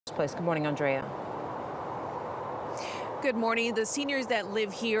Place. Good morning, Andrea. Good morning. The seniors that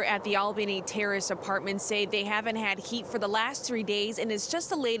live here at the Albany Terrace apartment say they haven't had heat for the last 3 days, and it's just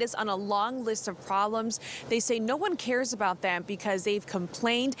the latest on a long list of problems. They say no one cares about them because they've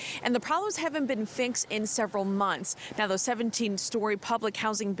complained, and the problems haven't been fixed in several months. Now, the 17-story public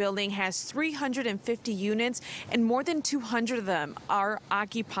housing building has 350 units, and more than 200 of them are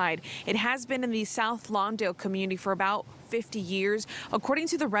occupied. It has been in the South Lawndale community for about 50 years. According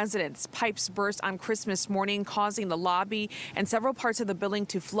to the residents, pipes burst on Christmas morning, causing the lobby and several parts of the building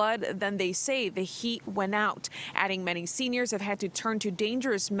to flood. Then they say the heat went out. Adding, many seniors have had to turn to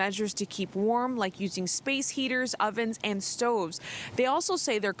dangerous measures to keep warm, like using space heaters, ovens, and stoves. They also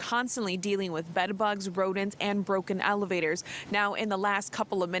say they're constantly dealing with bed bugs, rodents, and broken elevators. Now, in the last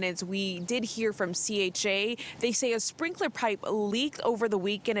couple of minutes, we did hear from CHA. They say a sprinkler pipe leaked over the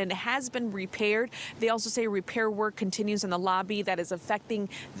weekend and has been repaired. They also say repair work continues in the lobby that is affecting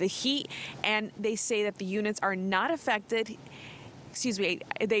the heat, and they say that the units are not affected.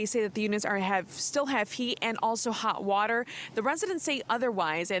 They say that the units still have heat and also hot water. The residents say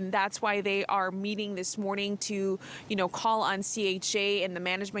otherwise, and that's why they are meeting this morning to, call on CHA and the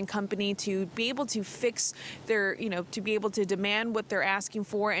management company to be able to fix their, to be able to demand what they're asking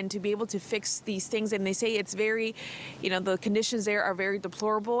for and to be able to fix these things. And they say it's very, the conditions there are very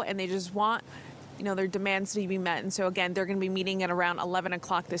deplorable, and they just want their demands to be met. And so again, they're going to be meeting at around 11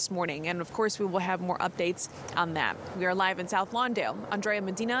 o'clock this morning. And of course, we will have more updates on that. We are live in South Lawndale. Andrea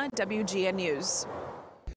Medina, WGN News.